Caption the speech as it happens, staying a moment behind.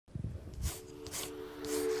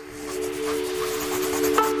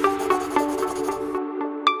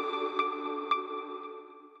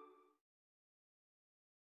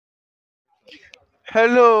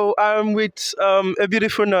Hello, I'm with a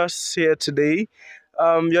beautiful nurse here today.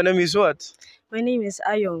 Your name is what? My name is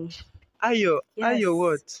Ayong. Ayo. Yes. Ayo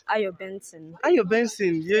what? Ayo Benson. Ayo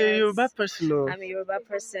Benson. You're a bad Yes. person. Oh. I'm a Yoruba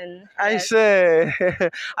person. I Yes. say,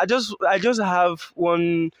 I just have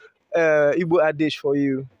one Igbo adage for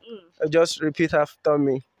you. Just repeat after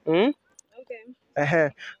me. Hmm?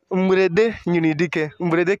 Okay. Mbrede nyuni dike.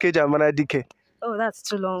 Mbrede keja mana dike. Oh, that's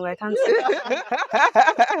too long. I can't say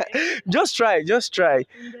Just try.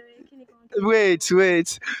 Wait.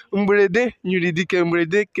 Mbrede nyuri dike.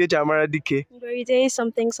 Mbrede keja mana dike. Every day,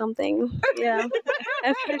 something. Yeah.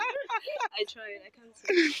 I tried. I can't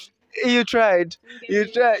say it. You tried. You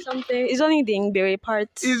tried. Something. It's only the Ngbere part.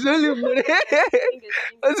 It's only Mbrede.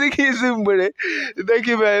 I think it's Mbrede. Thank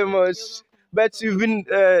you very much. But you've been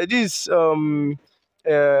this 1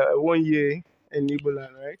 year in Igbo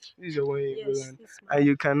land, right? This is your 1 year in Igbo Yes, land, this and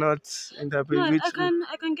you cannot interpret No, which.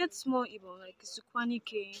 I can get small Igbo like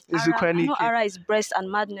Sukwanike. Sukwanike. I know Ara is breast and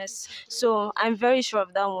madness, so I'm very sure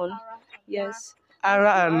of that one. Yes.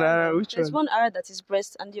 Ara and Ara, which There's one? one Ara that is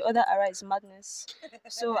breast and the other Ara is madness.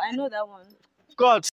 So I know that one. God.